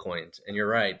the altcoins. And you're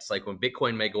right. It's like when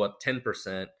Bitcoin may go up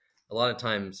 10%, a lot of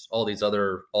times all these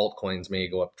other altcoins may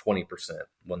go up 20%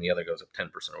 when the other goes up 10%,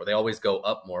 or they always go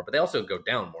up more, but they also go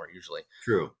down more usually.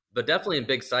 True. But definitely in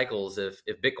big cycles, if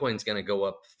Bitcoin's going to go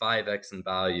up 5x in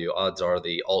value, odds are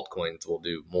the altcoins will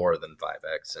do more than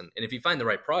 5x. And if you find the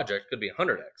right project, it could be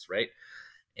 100x, right?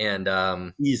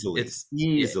 And Easily.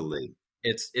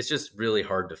 It's just really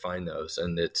hard to find those,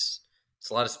 and it's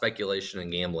a lot of speculation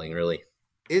and gambling, really.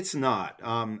 It's not.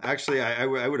 Actually, I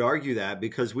would argue that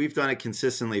because we've done it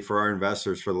consistently for our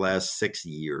investors for the last 6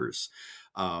 years,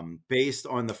 based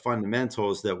on the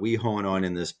fundamentals that we hone on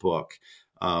in this book.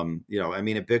 At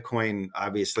Bitcoin,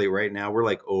 obviously right now we're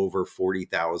like over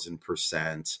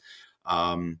 40,000%.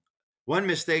 One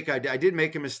mistake, I did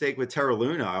make a mistake with Terra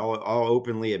Luna. I'll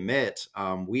openly admit,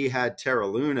 we had Terra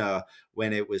Luna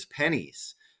when it was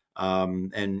pennies.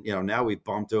 Now we've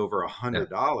bumped over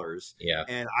 $100. Yeah.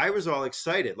 And I was all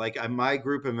excited. Like my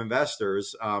group of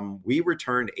investors, we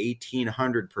returned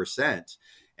 1,800%.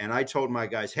 And I told my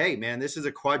guys, hey man, this is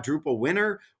a quadruple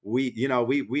winner. We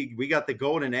got the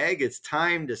golden egg. It's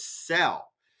time to sell.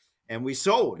 And we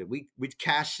sold. We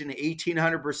cashed in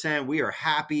 1,800%. We are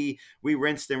happy. We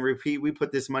rinsed and repeat. We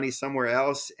put this money somewhere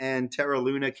else. And Terra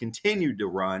Luna continued to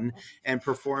run and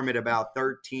perform at about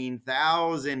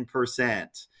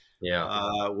 13,000%.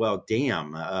 Yeah. Well,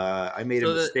 damn. I made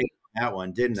a mistake on that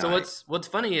one, didn't I? So what's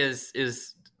funny is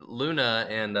Luna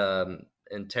and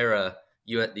Terra,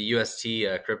 the UST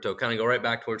crypto, kind of go right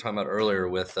back to what we were talking about earlier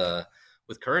with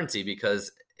currency,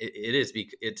 because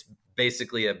it's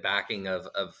basically a backing of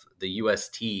the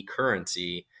UST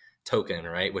currency token,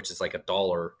 right? Which is like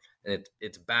 $1, and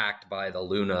it's backed by the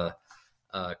Luna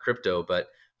crypto. But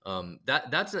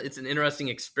it's an interesting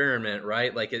experiment,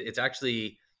 right? Like it's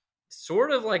actually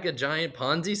sort of like a giant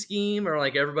Ponzi scheme, or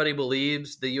like everybody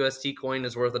believes the UST coin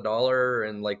is worth $1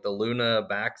 and like the Luna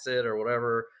backs it or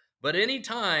whatever. But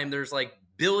anytime there's like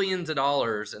billions of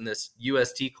dollars in this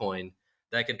UST coin,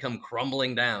 that could come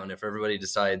crumbling down if everybody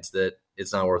decides that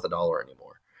it's not worth $1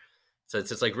 anymore. So it's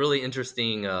just like really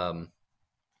interesting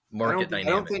market dynamics. I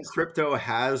don't think crypto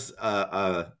has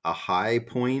a high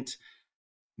point,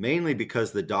 mainly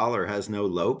because the dollar has no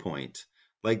low point.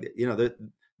 Like,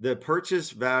 the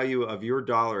purchase value of your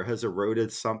dollar has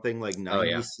eroded something like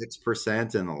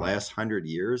 96% in the last 100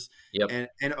 years. Yep.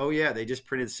 And they just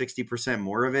printed 60%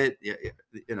 more of it.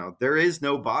 There is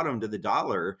no bottom to the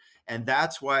dollar. And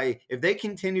that's why if they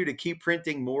continue to keep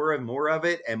printing more and more of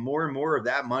it, and more of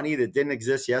that money that didn't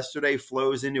exist yesterday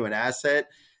flows into an asset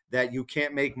that you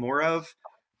can't make more of,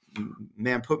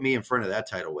 man, put me in front of that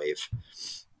tidal wave.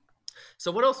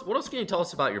 So what else can you tell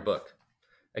us about your book?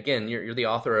 Again, you're the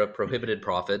author of Prohibited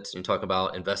Profits. You talk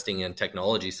about investing in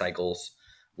technology cycles,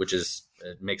 which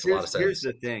makes a lot of sense. Here's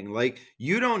the thing. Like,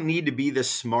 you don't need to be the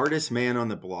smartest man on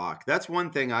the block. That's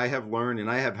one thing I have learned, and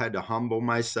I have had to humble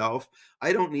myself.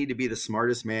 I don't need to be the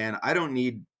smartest man. I don't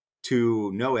need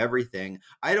to know everything.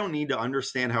 I don't need to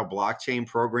understand how blockchain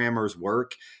programmers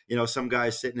work. Some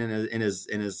guy sitting in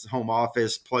his home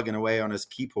office plugging away on his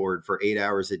keyboard for 8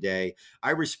 hours a day. I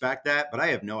respect that, but I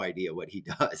have no idea what he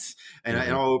does. And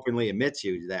I'll openly admit to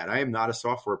you that I am not a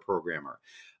software programmer.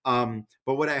 But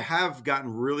what I have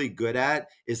gotten really good at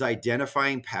is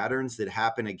identifying patterns that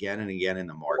happen again and again in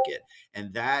the market.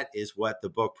 And that is what the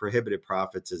book Prohibited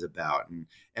Profits is about. And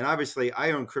obviously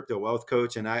I own Crypto Wealth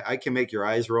Coach, and I can make your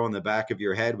eyes roll in the back of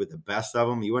your head with the best of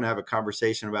them. You want to have a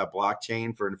conversation about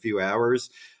blockchain for a few hours?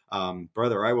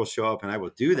 Brother, I will show up and I will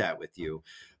do that with you.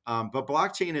 But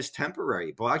blockchain is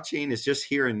temporary. Blockchain is just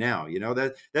here and now.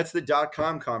 That's the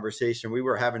 .com conversation we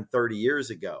were having 30 years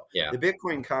ago. Yeah. The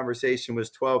Bitcoin conversation was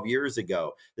 12 years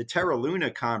ago. The Terra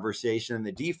Luna conversation and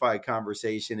the DeFi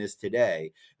conversation is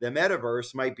today. The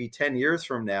metaverse might be 10 years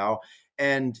from now.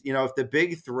 And, if the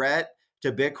big threat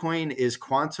to Bitcoin is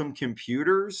quantum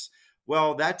computers,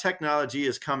 well, that technology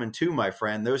is coming too, my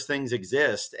friend. Those things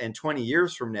exist. And 20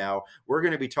 years from now, we're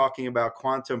going to be talking about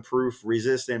quantum proof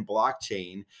resistant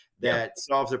blockchain that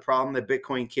solves a problem that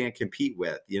Bitcoin can't compete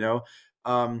with,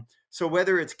 So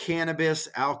whether it's cannabis,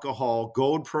 alcohol,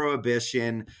 gold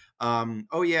prohibition, now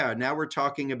we're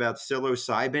talking about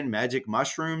psilocybin, magic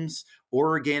mushrooms.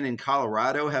 Oregon and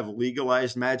Colorado have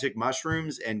legalized magic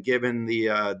mushrooms and given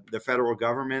the federal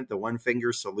government the one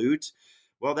finger salute.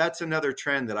 Well, that's another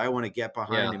trend that I want to get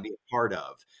behind and be a part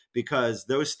of, because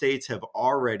those states have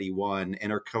already won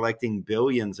and are collecting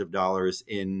billions of dollars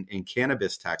in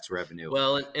cannabis tax revenue.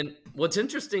 Well, and what's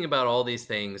interesting about all these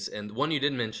things, and one you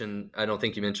didn't mention, I don't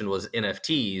think you mentioned, was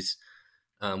NFTs,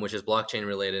 which is blockchain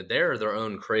related. They're their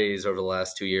own craze over the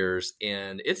last 2 years.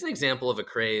 And it's an example of a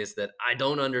craze that I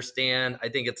don't understand. I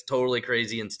think it's totally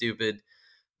crazy and stupid.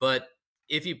 But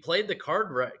if you played the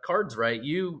cards right,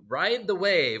 you ride the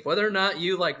wave, whether or not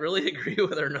you really agree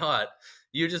with it or not.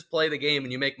 You just play the game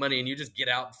and you make money and you just get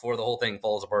out before the whole thing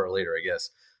falls apart later, I guess.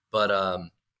 But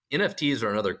NFTs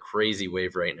are another crazy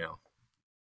wave right now.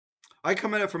 I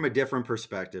come at it from a different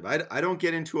perspective. I don't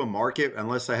get into a market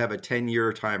unless I have a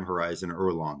 10-year time horizon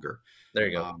or longer. There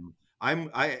you go.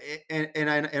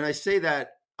 I say that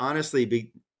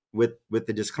honestly with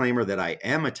the disclaimer that I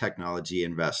am a technology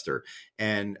investor.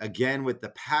 And again, with the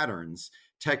patterns,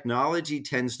 technology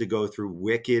tends to go through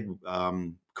wicked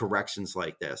corrections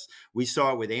like this. We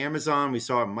saw it with Amazon. We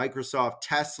saw it with Microsoft,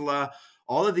 Tesla.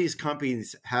 All of these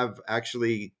companies have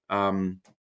actually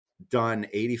done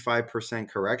 85%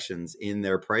 corrections in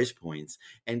their price points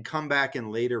and come back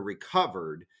and later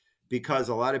recovered, because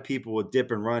a lot of people will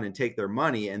dip and run and take their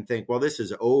money and think, well, this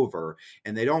is over.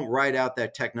 And they don't ride out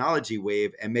that technology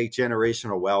wave and make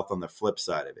generational wealth on the flip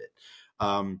side of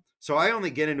it. So I only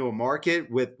get into a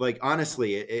market with,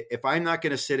 honestly, if I'm not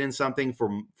going to sit in something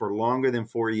for longer than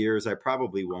 4 years, I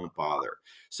probably won't bother.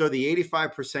 So the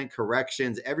 85%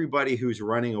 corrections, everybody who's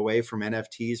running away from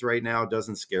NFTs right now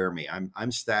doesn't scare me.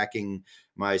 I'm stacking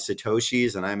my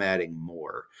Satoshis and I'm adding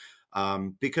more.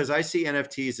 Because I see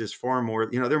NFTs as far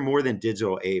more, they're more than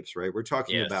digital apes, right? We're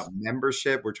talking about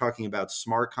membership. We're talking about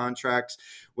smart contracts.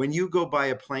 When you go buy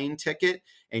a plane ticket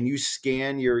and you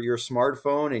scan your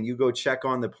smartphone and you go check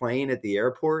on the plane at the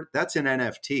airport, that's an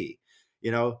NFT.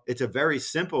 It's a very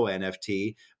simple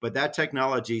NFT, but that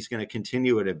technology is going to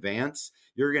continue to advance.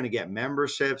 You're going to get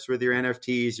memberships with your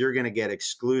NFTs. You're going to get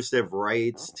exclusive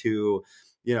rights to,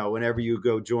 whenever you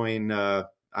go join,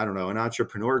 an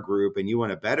entrepreneur group and you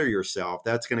want to better yourself,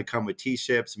 that's going to come with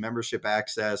T-ships, membership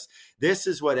access. This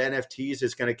is what NFTs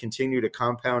is going to continue to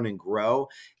compound and grow.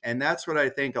 And that's what I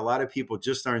think a lot of people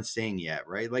just aren't seeing yet,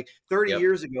 right? 30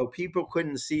 years ago, people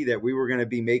couldn't see that we were going to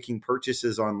be making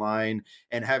purchases online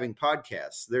and having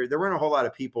podcasts. There weren't a whole lot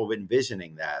of people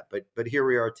envisioning that, but here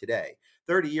we are today.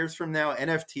 30 years from now,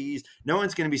 NFTs, no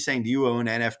one's going to be saying, do you own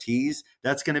NFTs?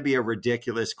 That's going to be a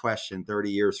ridiculous question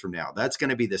 30 years from now. That's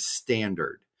going to be the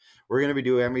standard. We're going to be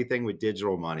doing everything with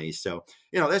digital money. So,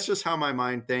 that's just how my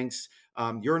mind thinks.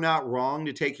 You're not wrong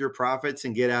to take your profits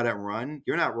and get out and run.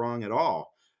 You're not wrong at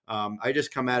all. I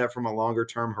just come at it from a longer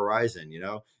term horizon.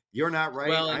 You're not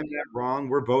right. I'm not wrong.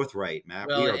 We're both right, Matt.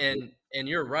 Well, and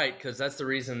you're right, because that's the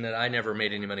reason that I never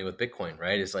made any money with Bitcoin,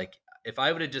 right? It's if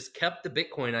I would have just kept the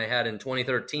Bitcoin I had in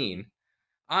 2013,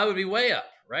 I would be way up,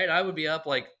 right? I would be up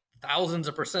thousands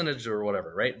of percentage or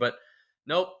whatever, right? But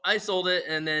nope, I sold it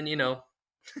and then,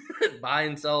 buy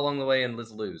and sell along the way and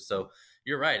let's lose. So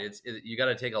you're right. You got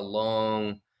to take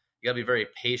you got to be very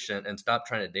patient and stop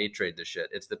trying to day trade this shit.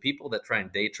 It's the people that try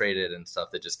and day trade it and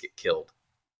stuff that just get killed.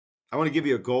 I want to give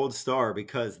you a gold star,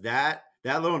 because that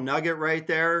little nugget right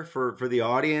there for the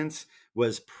audience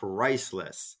was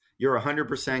priceless. You're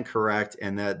 100% correct,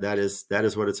 and that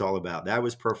is what it's all about. That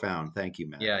was profound. Thank you,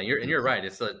 man. Yeah, you're right.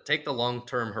 It's take the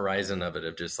long-term horizon of it,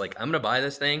 of just I'm going to buy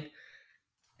this thing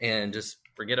and just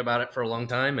forget about it for a long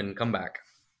time and come back.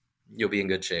 You'll be in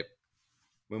good shape.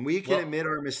 When we can admit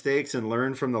our mistakes and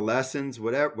learn from the lessons,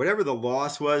 whatever the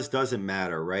loss was doesn't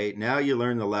matter, right? Now you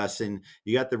learn the lesson.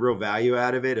 You got the real value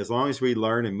out of it. As long as we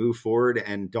learn and move forward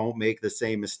and don't make the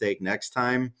same mistake next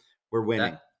time, we're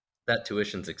winning. That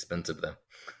tuition's expensive, though.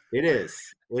 It is.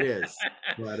 But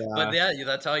yeah,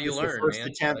 that's how you learn. First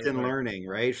attempt in learning,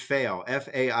 right? Fail.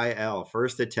 FAIL.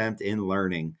 First attempt in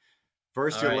learning.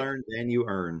 First you learn, then you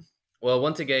earn. Well,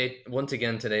 once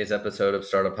again, today's episode of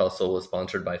Startup Hustle was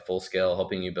sponsored by Fullscale,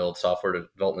 helping you build software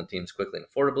development teams quickly and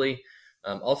affordably.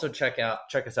 Also, check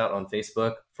us out on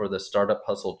Facebook for the Startup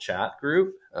Hustle chat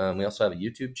group. We also have a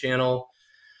YouTube channel,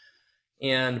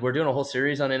 and we're doing a whole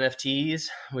series on NFTs.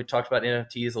 We talked about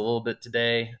NFTs a little bit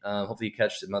today. Hopefully, you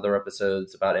catch some other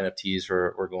episodes about NFTs.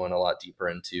 We're going a lot deeper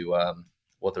into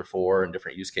what they're for and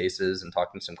different use cases, and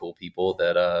talking to some cool people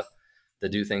that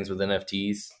do things with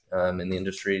NFTs in the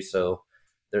industry. So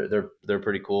they're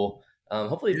pretty cool.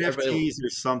 Hopefully, NFTs are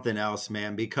something else,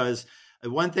 man, because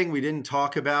one thing we didn't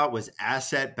talk about was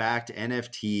asset-backed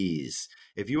NFTs.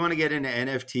 If you want to get into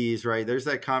NFTs, right, there's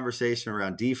that conversation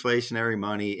around deflationary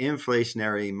money,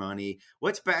 inflationary money.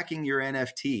 What's backing your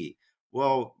NFT?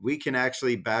 Well, we can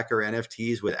actually back our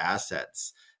NFTs with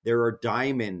assets. There are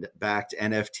diamond-backed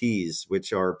NFTs,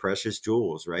 which are precious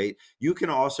jewels, right? You can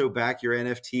also back your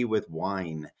NFT with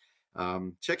wine.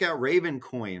 Check out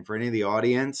Ravencoin for any of the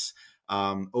audience.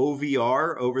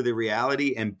 OVR, Over the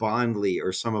Reality, and Bondly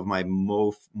are some of my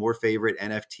more favorite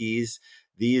NFTs.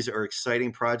 These are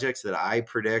exciting projects that I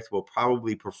predict will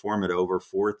probably perform at over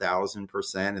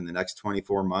 4,000% in the next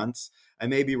 24 months. I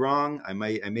may be wrong. I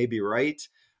may be right,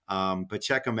 but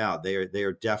check them out. They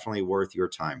are definitely worth your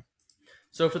time.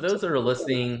 So for those that are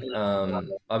listening,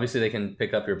 obviously they can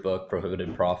pick up your book,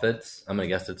 Prohibited Profits. I'm going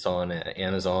to guess it's on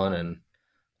Amazon and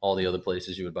all the other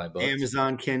places you would buy books.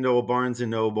 Amazon, Kindle, Barnes &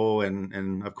 Noble,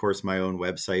 and of course my own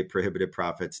website,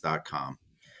 prohibitedprofits.com.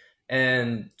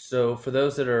 And so for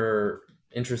those that are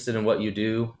interested in what you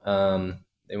do,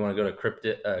 they want to go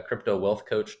to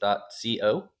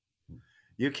cryptowealthcoach.co.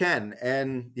 You can.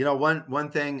 And, one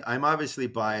thing, I'm obviously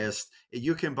biased.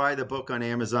 You can buy the book on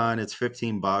Amazon. It's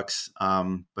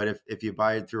 $15. But if you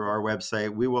buy it through our website,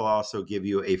 we will also give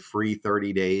you a free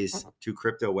 30 days to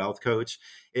Crypto Wealth Coach.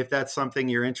 If that's something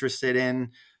you're interested in,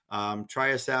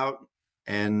 try us out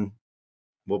and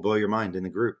we'll blow your mind in the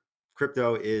group.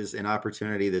 Crypto is an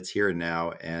opportunity that's here and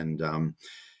now.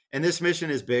 And this mission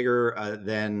is bigger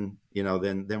than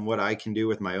what I can do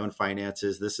with my own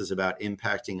finances. This is about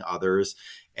impacting others.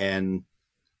 And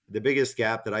the biggest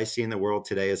gap that I see in the world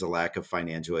today is a lack of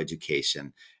financial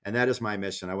education. And that is my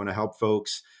mission. I want to help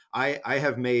folks. I've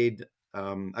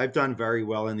done very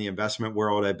well in the investment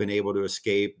world. I've been able to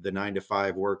escape the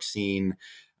 9-to-5 work scene.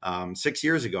 6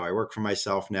 years ago, I work for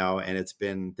myself now, and it's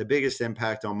been the biggest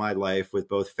impact on my life with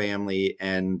both family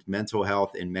and mental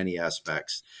health in many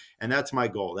aspects. And that's my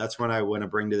goal. That's what I want to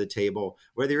bring to the table.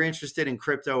 Whether you're interested in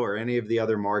crypto or any of the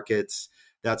other markets,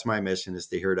 that's my mission, is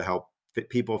to help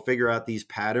people figure out these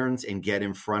patterns and get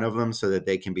in front of them so that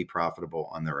they can be profitable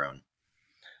on their own.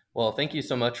 Well, thank you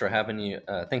so much for having you.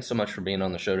 Thanks so much for being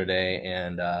on the show today.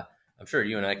 And I'm sure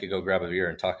you and I could go grab a beer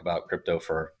and talk about crypto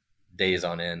for days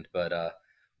on end, but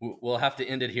we'll have to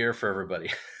end it here for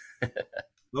everybody.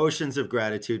 Oceans of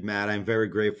gratitude, Matt. I'm very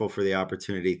grateful for the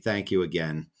opportunity. Thank you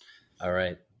again. All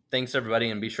right. Thanks, everybody.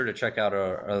 And be sure to check out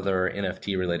our other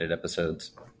NFT related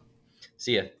episodes.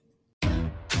 See ya.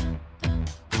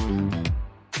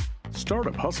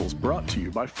 Startup Hustles brought to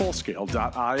you by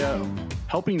Fullscale.io,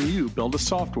 helping you build a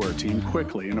software team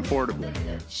quickly and affordably.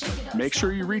 Make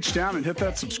sure you reach down and hit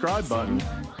that subscribe button.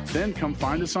 Then come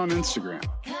find us on Instagram.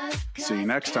 See you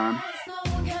next time.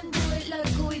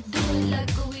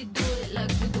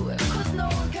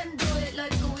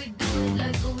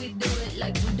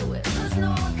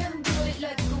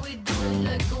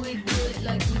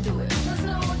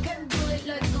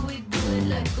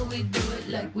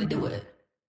 We do it.